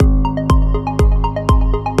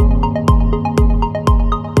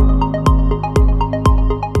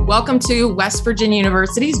Welcome to West Virginia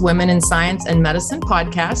University's Women in Science and Medicine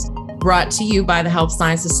podcast, brought to you by the Health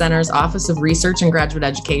Sciences Center's Office of Research and Graduate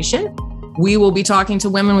Education. We will be talking to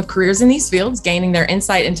women with careers in these fields, gaining their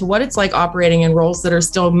insight into what it's like operating in roles that are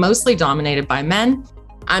still mostly dominated by men.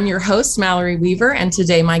 I'm your host, Mallory Weaver, and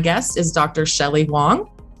today my guest is Dr. Shelley Huang.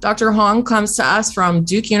 Dr. Huang comes to us from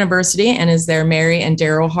Duke University and is their Mary and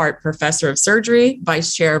Daryl Hart Professor of Surgery,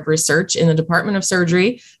 Vice Chair of Research in the Department of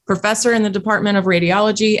Surgery, Professor in the Department of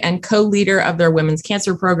Radiology, and co-leader of their Women's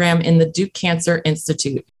Cancer Program in the Duke Cancer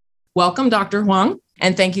Institute. Welcome, Dr. Huang,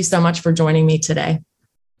 and thank you so much for joining me today.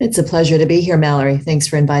 It's a pleasure to be here, Mallory. Thanks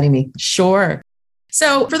for inviting me. Sure.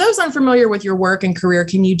 So for those unfamiliar with your work and career,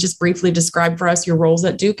 can you just briefly describe for us your roles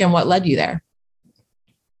at Duke and what led you there?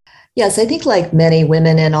 Yes, I think like many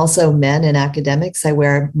women and also men in academics, I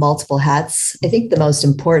wear multiple hats. I think the most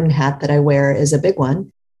important hat that I wear is a big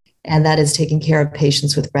one, and that is taking care of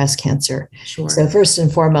patients with breast cancer. Sure. So first and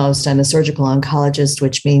foremost, I'm a surgical oncologist,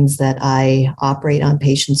 which means that I operate on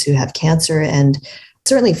patients who have cancer. And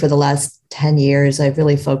certainly for the last 10 years, I've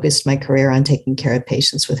really focused my career on taking care of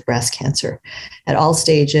patients with breast cancer at all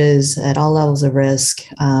stages, at all levels of risk.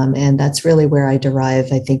 And that's really where I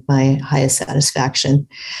derive, I think, my highest satisfaction.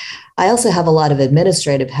 I also have a lot of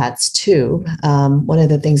administrative hats too. One of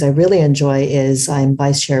the things I really enjoy is I'm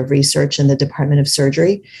Vice Chair of Research in the Department of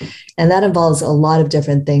Surgery. And that involves a lot of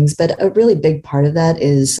different things, but a really big part of that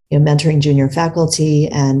is mentoring junior faculty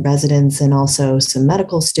and residents and also some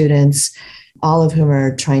medical students, all of whom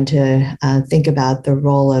are trying to think about the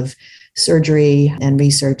role of surgery and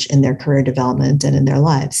research in their career development and in their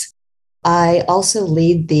lives. I also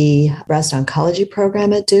lead the breast oncology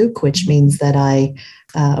program at Duke, which means that I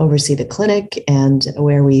oversee the clinic and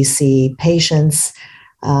where we see patients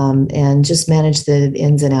and just manage the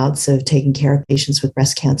ins and outs of taking care of patients with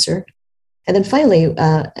breast cancer. And then finally,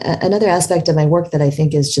 another aspect of my work that I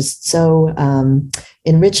think is just so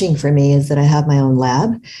enriching for me is that I have my own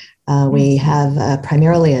lab. We have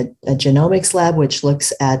primarily a genomics lab, which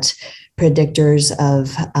looks at predictors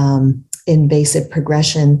of invasive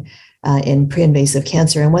progression in pre-invasive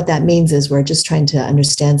cancer. And what that means is we're just trying to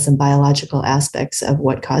understand some biological aspects of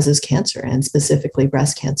what causes cancer, and specifically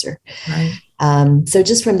breast cancer. Right. So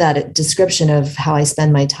just from that description of how I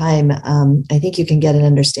spend my time, I think you can get an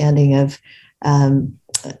understanding of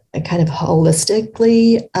a kind of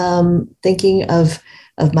holistically thinking of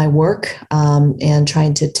my work and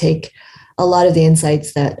trying to take a lot of the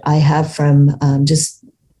insights that I have from just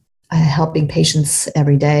helping patients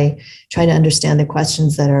every day, trying to understand the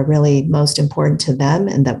questions that are really most important to them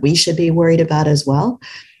and that we should be worried about as well,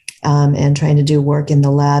 and trying to do work in the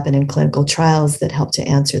lab and in clinical trials that help to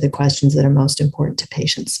answer the questions that are most important to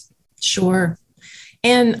patients. Sure.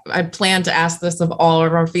 And I plan to ask this of all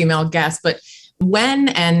of our female guests, but when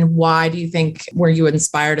and why do you think were you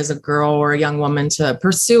inspired as a girl or a young woman to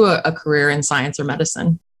pursue a career in science or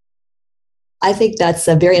medicine? I think that's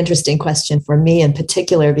a very interesting question for me in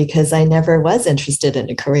particular, because I never was interested in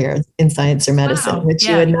a career in science or medicine, which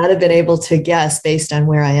you would not have been able to guess based on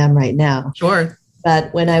where I am right now. Sure.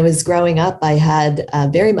 But when I was growing up, I had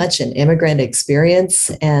very much an immigrant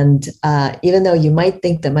experience. And even though you might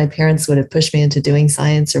think that my parents would have pushed me into doing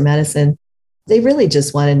science or medicine, they really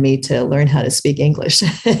just wanted me to learn how to speak English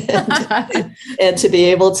and to be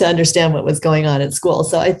able to understand what was going on at school.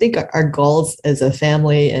 So I think our goals as a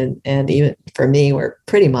family and even for me were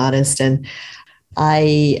pretty modest. And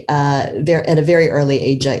I, at a very early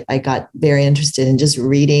age, I got very interested in just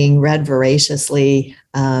read voraciously.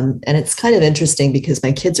 And it's kind of interesting because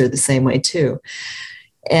my kids are the same way too.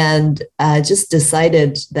 And I just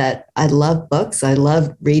decided that I love books. I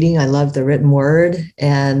love reading. I love the written word.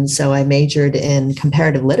 And so I majored in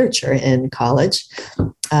comparative literature in college.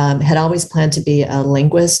 Had always planned to be a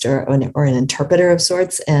linguist or an interpreter of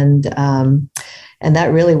sorts. And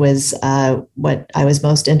that really was what I was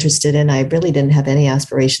most interested in. I really didn't have any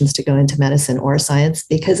aspirations to go into medicine or science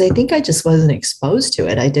because I think I just wasn't exposed to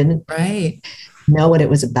it. I didn't know what it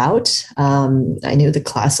was about. I knew the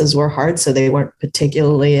classes were hard, so they weren't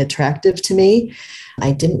particularly attractive to me.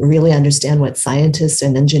 I didn't really understand what scientists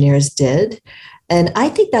and engineers did. And I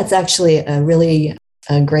think that's actually a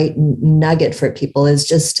great nugget for people is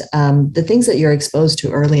just the things that you're exposed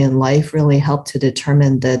to early in life really help to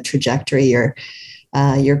determine the trajectory your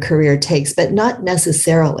career takes, but not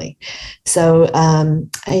necessarily. So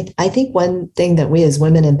I think one thing that we as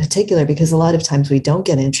women in particular, because a lot of times we don't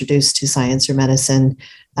get introduced to science or medicine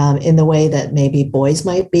in the way that maybe boys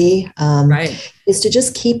might be, is to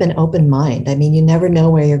just keep an open mind. I mean, you never know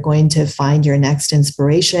where you're going to find your next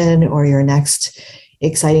inspiration or your next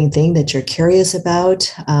exciting thing that you're curious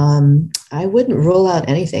about. I wouldn't rule out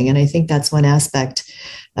anything. And I think that's one aspect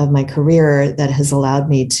of my career that has allowed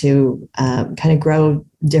me to kind of grow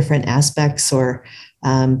different aspects or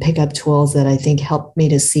pick up tools that I think helped me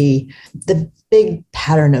to see the big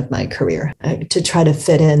pattern of my career, to try to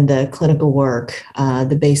fit in the clinical work,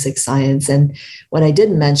 the basic science. And what I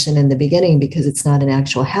didn't mention in the beginning, because it's not an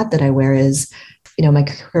actual hat that I wear, is, my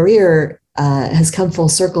career has come full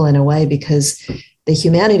circle in a way, because the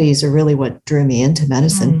humanities are really what drew me into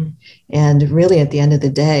medicine. And really, at the end of the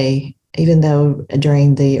day, even though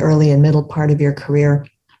during the early and middle part of your career,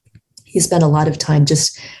 you spend a lot of time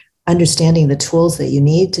just understanding the tools that you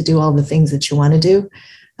need to do all the things that you want to do.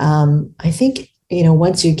 I think,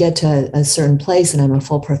 once you get to a certain place, and I'm a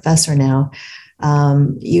full professor now,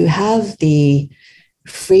 you have the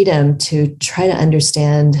freedom to try to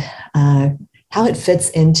understand how it fits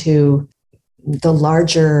into the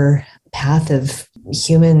larger path of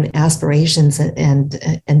human aspirations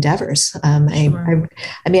and endeavors. Sure.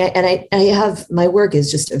 I have, my work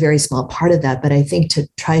is just a very small part of that, but I think to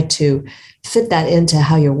try to fit that into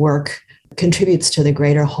how your work contributes to the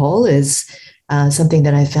greater whole is something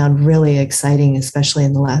that I found really exciting, especially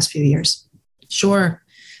in the last few years. Sure.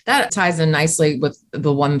 That ties in nicely with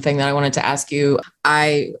the one thing that I wanted to ask you.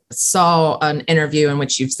 I saw an interview in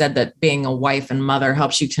which you've said that being a wife and mother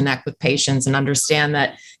helps you connect with patients and understand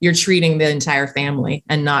that you're treating the entire family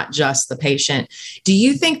and not just the patient. Do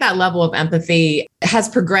you think that level of empathy has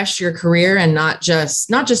progressed your career, and not just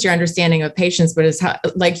your understanding of patients, but is,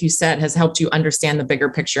 like you said, has helped you understand the bigger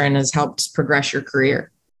picture and has helped progress your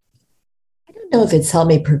career? I don't know if it's helped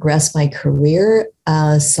me progress my career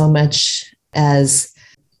so much as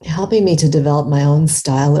helping me to develop my own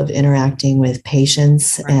style of interacting with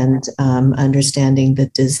patients. Right. And understanding the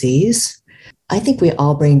disease. I think we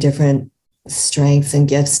all bring different strengths and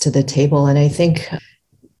gifts to the table. And I think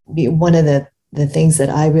one of the things that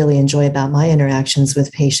I really enjoy about my interactions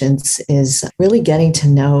with patients is really getting to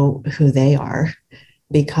know who they are,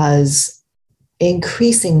 because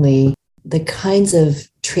increasingly the kinds of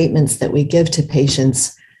treatments that we give to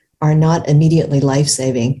patients are not immediately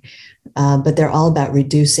life-saving. But they're all about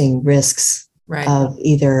reducing risks. Right. Of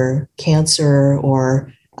either cancer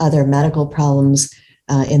or other medical problems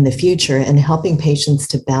in the future, and helping patients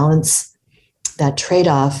to balance that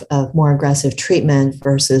trade-off of more aggressive treatment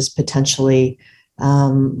versus potentially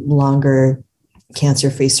longer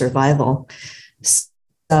cancer-free survival.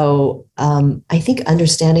 So I think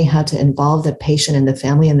understanding how to involve the patient and the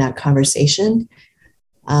family in that conversation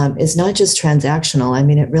is not just transactional. I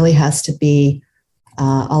mean, it really has to be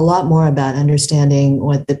a lot more about understanding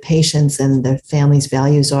what the patient's and the family's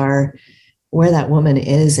values are, where that woman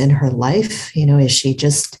is in her life. Is she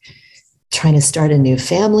just trying to start a new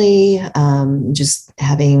family, just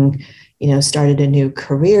having, started a new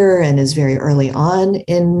career and is very early on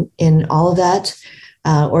in all of that?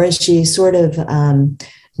 Or is she sort of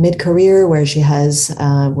mid-career where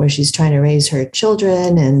she's trying to raise her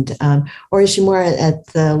children, and or is she more at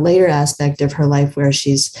the later aspect of her life where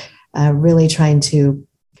she's really trying to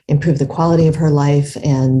improve the quality of her life,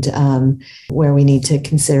 and where we need to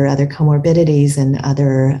consider other comorbidities and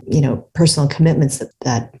other, personal commitments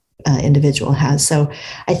that individual has. So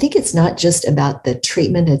I think it's not just about the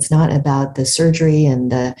treatment. It's not about the surgery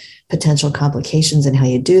and the potential complications and how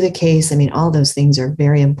you do the case. I mean, all those things are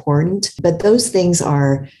very important, but those things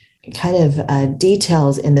are kind of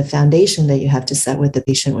details in the foundation that you have to set with the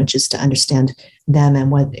patient, which is to understand them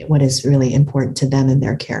and what is really important to them in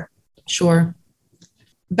their care. Sure.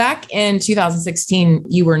 Back in 2016,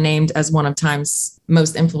 you were named as one of Time's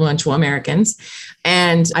most influential Americans.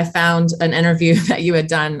 And I found an interview that you had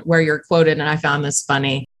done where you're quoted, and I found this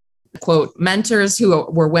funny. Quote, mentors who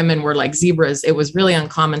were women were like zebras. It was really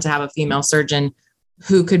uncommon to have a female surgeon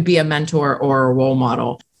who could be a mentor or a role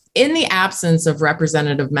model. In the absence of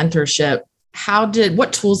representative mentorship,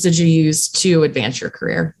 what tools did you use to advance your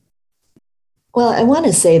career? Well, I want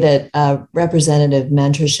to say that representative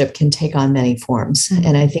mentorship can take on many forms. Mm-hmm.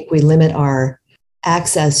 And I think we limit our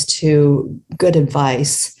access to good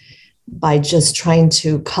advice by just trying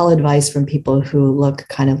to cull advice from people who look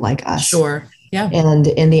kind of like us. Sure. Yeah. And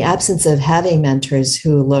in the absence of having mentors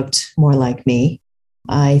who looked more like me,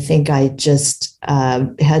 I think I just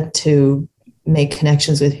had to make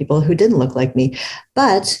connections with people who didn't look like me.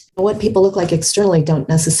 But what people look like externally don't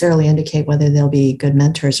necessarily indicate whether they'll be good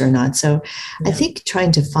mentors or not. So yeah. I think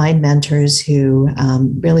trying to find mentors who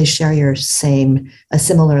really share a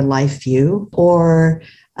similar life view, or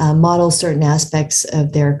model certain aspects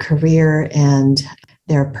of their career and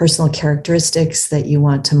their personal characteristics that you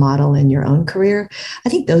want to model in your own career. I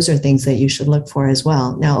think those are things that you should look for as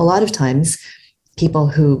well. Now, a lot of times people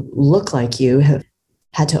who look like you have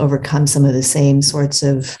had to overcome some of the same sorts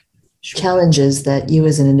of challenges that you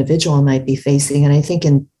as an individual might be facing. And I think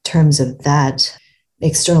in terms of that,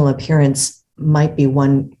 external appearance might be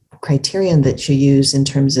one criterion that you use in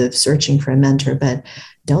terms of searching for a mentor, but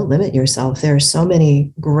don't limit yourself. There are so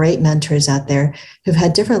many great mentors out there who've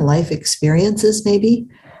had different life experiences, maybe,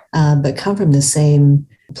 but come from the same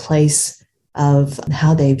place of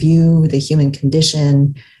how they view the human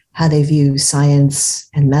condition, how they view science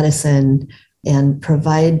and medicine, and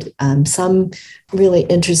provide some really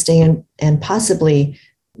interesting and possibly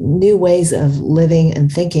new ways of living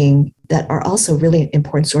and thinking that are also really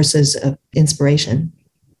important sources of inspiration.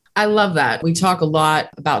 I love that. We talk a lot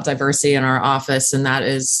about diversity in our office, and that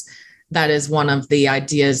is one of the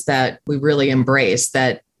ideas that we really embrace,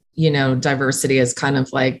 that, diversity is kind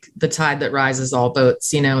of like the tide that rises all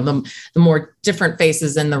boats. The more different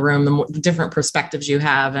faces in the room, the different perspectives you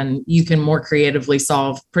have, and you can more creatively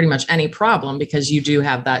solve pretty much any problem because you do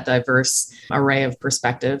have that diverse array of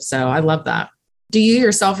perspectives. So I love that. Do you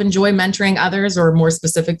yourself enjoy mentoring others, or more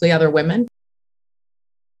specifically other women?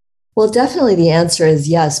 Well, definitely the answer is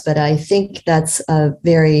yes, but I think that's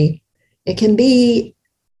it can be,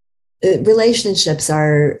 relationships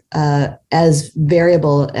are as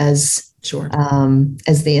variable as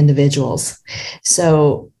the individuals.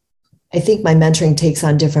 So I think my mentoring takes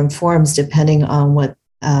on different forms depending on what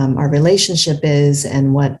our relationship is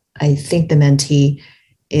and what I think the mentee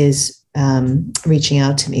is reaching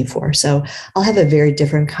out to me for. So I'll have a very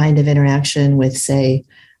different kind of interaction with, say,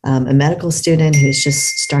 a medical student who's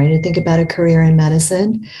just starting to think about a career in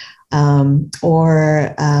medicine,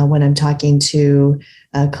 or when I'm talking to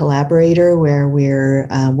a collaborator where we're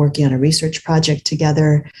working on a research project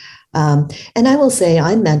together. And I will say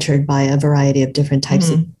I'm mentored by a variety of different types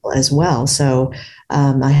of people as well. So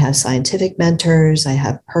I have scientific mentors, I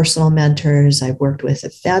have personal mentors, I've worked with a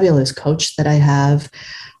fabulous coach that I have.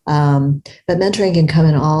 But mentoring can come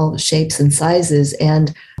in all shapes and sizes.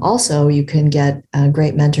 And also you can get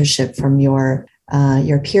great mentorship from your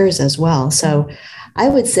peers as well. So I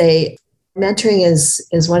would say mentoring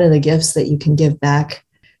is one of the gifts that you can give back.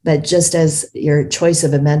 But just as your choice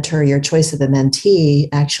of a mentor, your choice of a mentee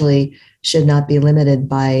actually should not be limited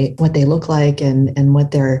by what they look like and what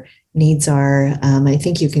their needs are. I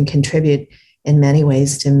think you can contribute in many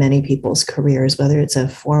ways to many people's careers, whether it's a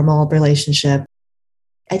formal relationship.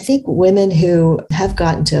 I think women who have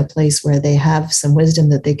gotten to a place where they have some wisdom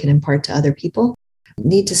that they can impart to other people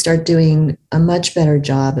need to start doing a much better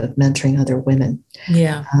job of mentoring other women.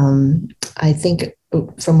 Yeah. I think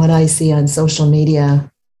from what I see on social media,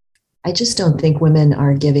 I just don't think women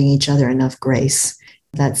are giving each other enough grace.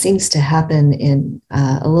 That seems to happen in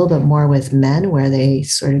a little bit more with men, where they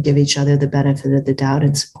sort of give each other the benefit of the doubt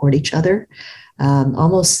and support each other,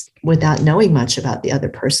 almost without knowing much about the other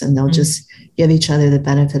person. They'll just give each other the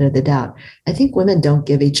benefit of the doubt. I think women don't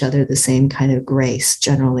give each other the same kind of grace,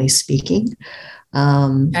 generally speaking.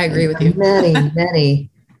 I agree with you.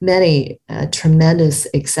 Many tremendous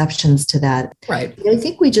exceptions to that. Right. I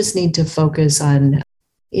think we just need to focus on,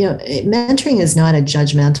 mentoring is not a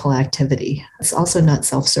judgmental activity. It's also not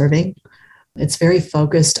self-serving. It's very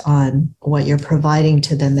focused on what you're providing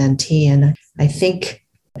to the mentee. And I think,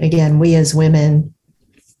 again, we as women,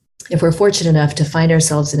 if we're fortunate enough to find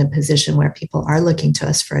ourselves in a position where people are looking to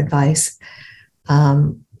us for advice,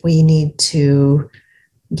 we need to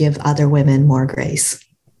give other women more grace.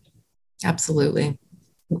 Absolutely.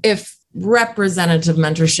 If representative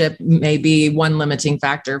mentorship may be one limiting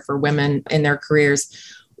factor for women in their careers,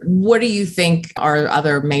 what do you think are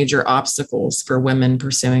other major obstacles for women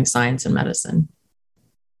pursuing science and medicine?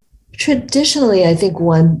 Traditionally, I think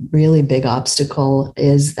one really big obstacle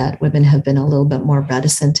is that women have been a little bit more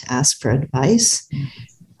reticent to ask for advice.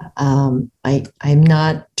 I'm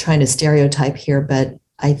not trying to stereotype here, but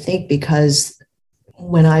I think because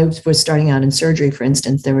when I was starting out in surgery, for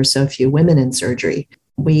instance, there were so few women in surgery.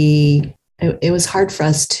 It was hard for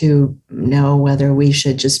us to know whether we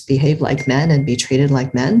should just behave like men and be treated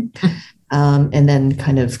like men, and then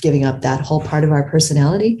kind of giving up that whole part of our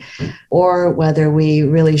personality, or whether we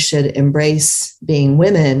really should embrace being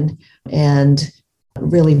women and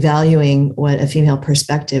really valuing what a female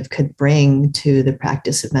perspective could bring to the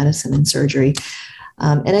practice of medicine and surgery.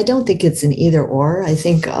 And I don't think it's an either or. I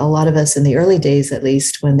think a lot of us in the early days, at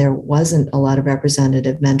least, when there wasn't a lot of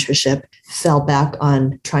representative mentorship, fell back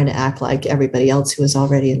on trying to act like everybody else who was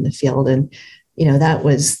already in the field. And,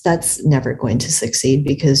 that's never going to succeed,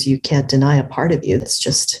 because you can't deny a part of you. That's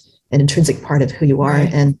just an intrinsic part of who you are,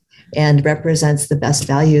 right, and represents the best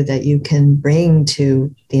value that you can bring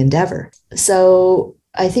to the endeavor. So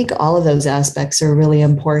I think all of those aspects are really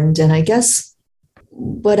important. And I guess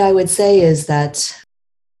what I would say is that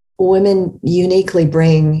women uniquely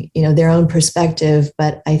bring, their own perspective,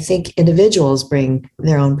 but I think individuals bring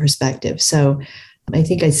their own perspective. So I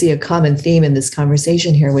think I see a common theme in this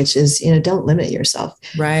conversation here, which is, don't limit yourself.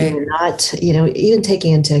 Right. You're not, even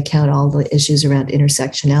taking into account all the issues around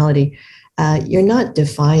intersectionality, you're not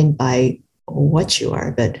defined by what you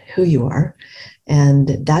are, but who you are.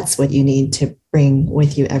 And that's what you need to bring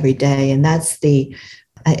with you every day. And that's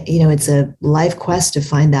it's a life quest to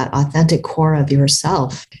find that authentic core of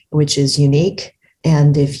yourself, which is unique.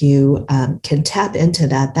 And if you can tap into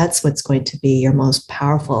that, that's what's going to be your most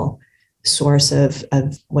powerful source of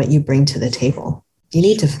what you bring to the table. You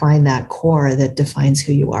need to find that core that defines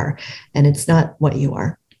who you are. And it's not what you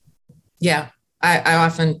are. Yeah. I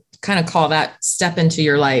often kind of call that step into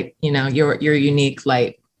your light, your unique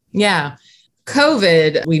light. Yeah.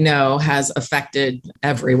 COVID, we know, has affected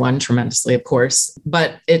everyone tremendously, of course,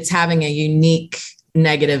 but it's having a unique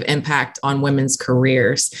negative impact on women's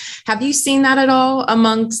careers. Have you seen that at all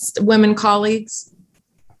amongst women colleagues?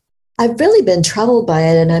 I've really been troubled by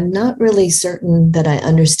it, and I'm not really certain that I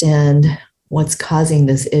understand what's causing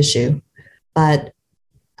this issue. But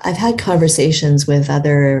I've had conversations with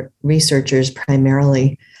other researchers,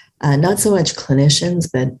 primarily, not so much clinicians,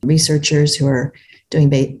 but researchers who are doing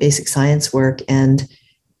basic science work. And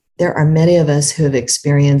there are many of us who have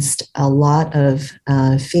experienced a lot of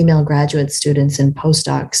female graduate students and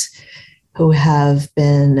postdocs who have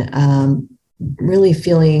been really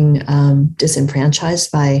feeling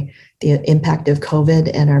disenfranchised by the impact of COVID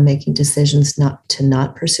and are making decisions not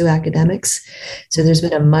to pursue academics. So there's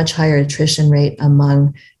been a much higher attrition rate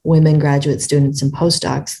among women graduate students and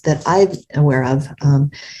postdocs that I'm aware of.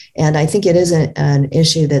 And I think it is an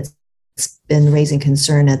issue that's been raising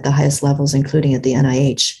concern at the highest levels, including at the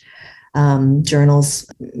NIH.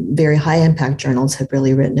 Journals, very high impact journals, have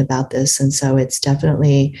really written about this. And so it's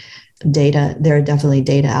definitely data. There are definitely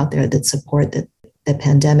data out there that support that the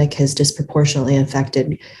pandemic has disproportionately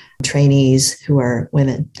affected trainees who are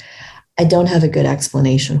women. I don't have a good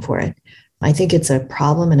explanation for it. I think it's a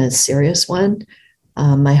problem and a serious one.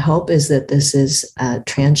 My hope is that this is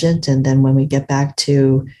transient. And then when we get back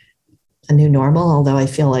to a new normal, although I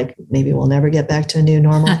feel like maybe we'll never get back to a new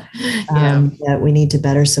normal, that we need to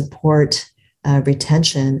better support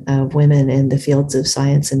retention of women in the fields of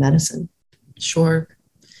science and medicine. Sure.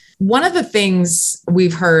 One of the things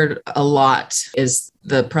we've heard a lot is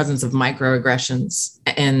the presence of microaggressions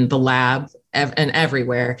in the lab and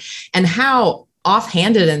everywhere, and how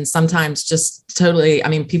offhanded and sometimes just totally,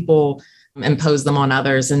 people impose them on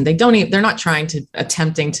others, and they're not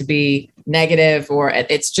attempting to be negative, or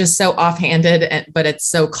it's just so offhanded, but it's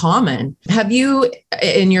so common. Have you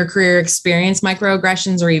in your career experienced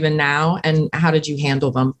microaggressions, or even now, and how did you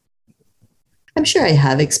handle them? I'm sure I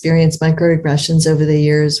have experienced microaggressions over the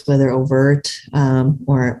years, whether overt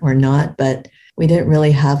or not, but we didn't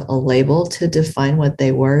really have a label to define what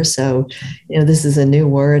they were. So, this is a new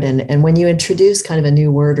word. And when you introduce kind of a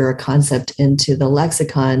new word or a concept into the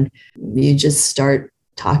lexicon, you just start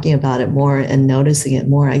talking about it more and noticing it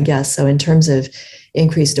more, I guess. So in terms of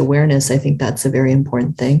increased awareness, I think that's a very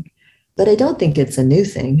important thing. But I don't think it's a new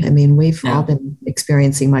thing. We've all been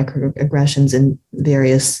experiencing microaggressions in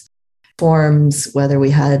various forms, whether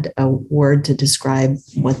we had a word to describe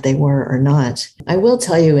what they were or not. I will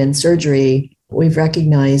tell you, in surgery, we've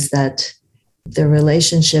recognized that the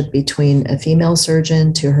relationship between a female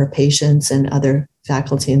surgeon to her patients and other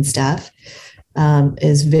faculty and staff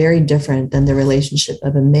is very different than the relationship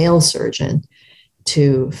of a male surgeon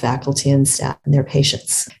to faculty and staff and their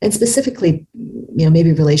patients. And specifically,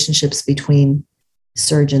 maybe relationships between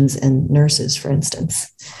surgeons and nurses, for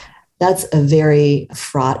instance. That's a very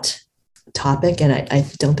fraught topic, and I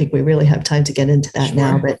don't think we really have time to get into that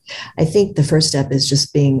now, but I think the first step is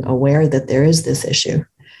just being aware that there is this issue,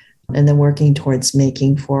 and then working towards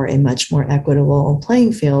making for a much more equitable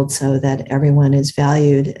playing field so that everyone is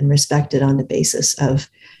valued and respected on the basis of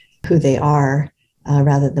who they are,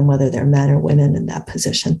 rather than whether they're men or women in that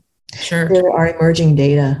position. Sure. There are emerging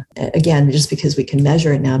data, again, just because we can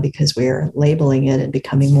measure it now, because we're labeling it and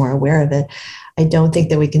becoming more aware of it. I don't think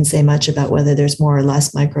that we can say much about whether there's more or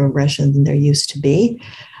less microaggression than there used to be.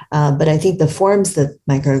 But I think the forms that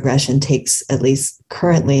microaggression takes, at least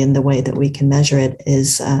currently in the way that we can measure it,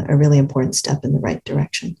 is a really important step in the right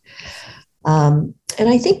direction. And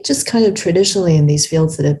I think just kind of traditionally in these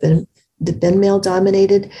fields that have been male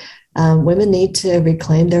dominated, women need to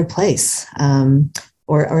reclaim their place, claim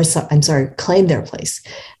their place.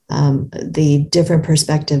 The different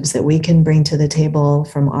perspectives that we can bring to the table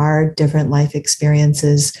from our different life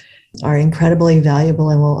experiences are incredibly valuable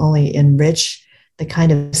and will only enrich the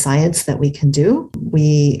kind of science that we can do.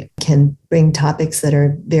 We can can bring topics that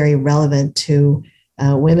are very relevant to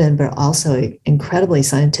women, but also incredibly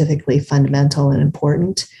scientifically fundamental and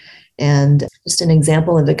important. And just an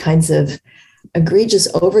example of the kinds of egregious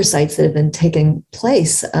oversights that have been taking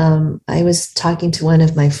place. I was talking to one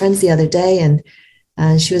of my friends the other day, and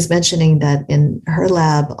she was mentioning that in her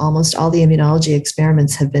lab, almost all the immunology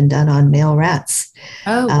experiments have been done on male rats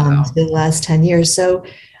Oh, wow. in the last 10 years. So,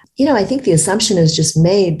 I think the assumption is just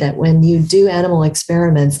made that when you do animal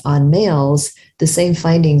experiments on males, the same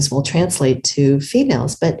findings will translate to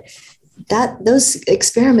females. But those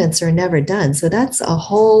experiments are never done. So that's a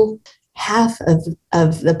whole half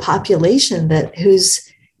of the population whose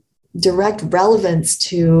direct relevance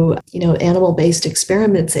to animal-based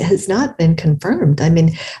experiments has not been confirmed. I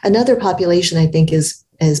mean, another population I think is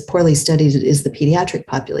poorly studied is the pediatric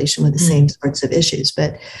population with the same sorts of issues.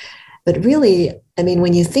 But really, I mean,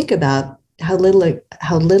 when you think about how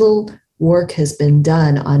little work has been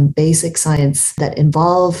done on basic science that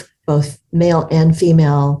involve both male and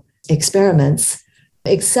female experiments,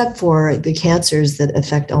 except for the cancers that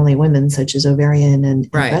affect only women, such as ovarian and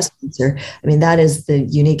breast cancer. I mean, that is the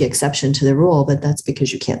unique exception to the rule, but that's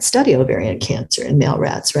because you can't study ovarian cancer in male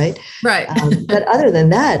rats, right? Right. But other than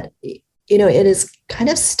that, it is kind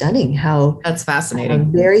of stunning how that's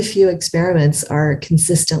fascinating. Very few experiments are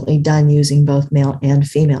consistently done using both male and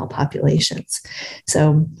female populations.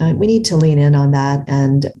 So we need to lean in on that.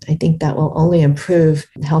 And I think that will only improve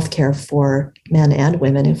healthcare for men and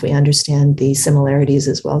women if we understand the similarities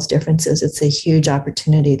as well as differences. It's a huge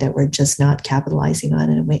opportunity that we're just not capitalizing on,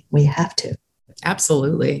 and we have to.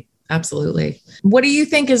 Absolutely. Absolutely. What do you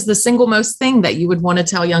think is the single most thing that you would want to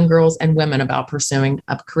tell young girls and women about pursuing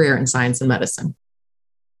a career in science and medicine?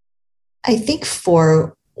 I think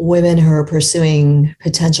for women who are pursuing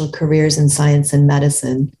potential careers in science and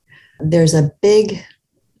medicine, there's a big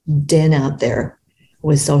din out there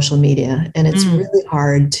with social media, and it's really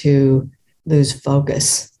hard to lose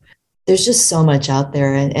focus. There's just so much out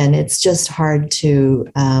there, and it's just hard to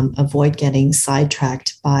avoid getting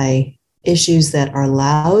sidetracked by issues that are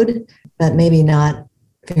loud, but maybe not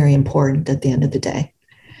very important at the end of the day.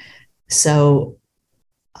 So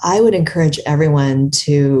I would encourage everyone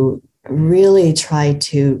to really try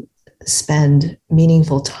to spend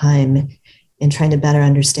meaningful time in trying to better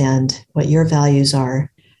understand what your values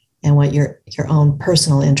are and what your own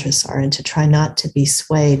personal interests are, and to try not to be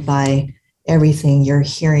swayed by everything you're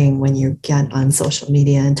hearing when you get on social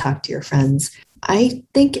media and talk to your friends. I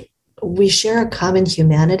think we share a common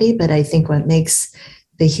humanity, but I think what makes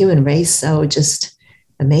the human race so just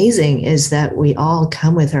amazing is that we all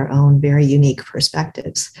come with our own very unique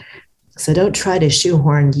perspectives. So don't try to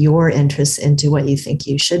shoehorn your interests into what you think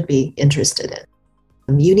you should be interested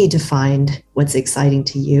in. You need to find what's exciting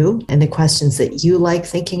to you and the questions that you like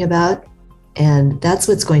thinking about, and that's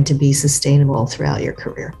what's going to be sustainable throughout your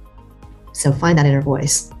career. So find that inner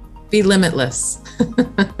voice. Be limitless.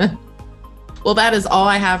 Well, that is all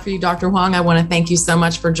I have for you, Dr. Huang. I want to thank you so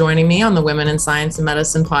much for joining me on the Women in Science and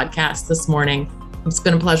Medicine podcast this morning. It's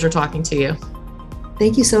been a pleasure talking to you.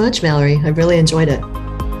 Thank you so much, Mallory. I really enjoyed it.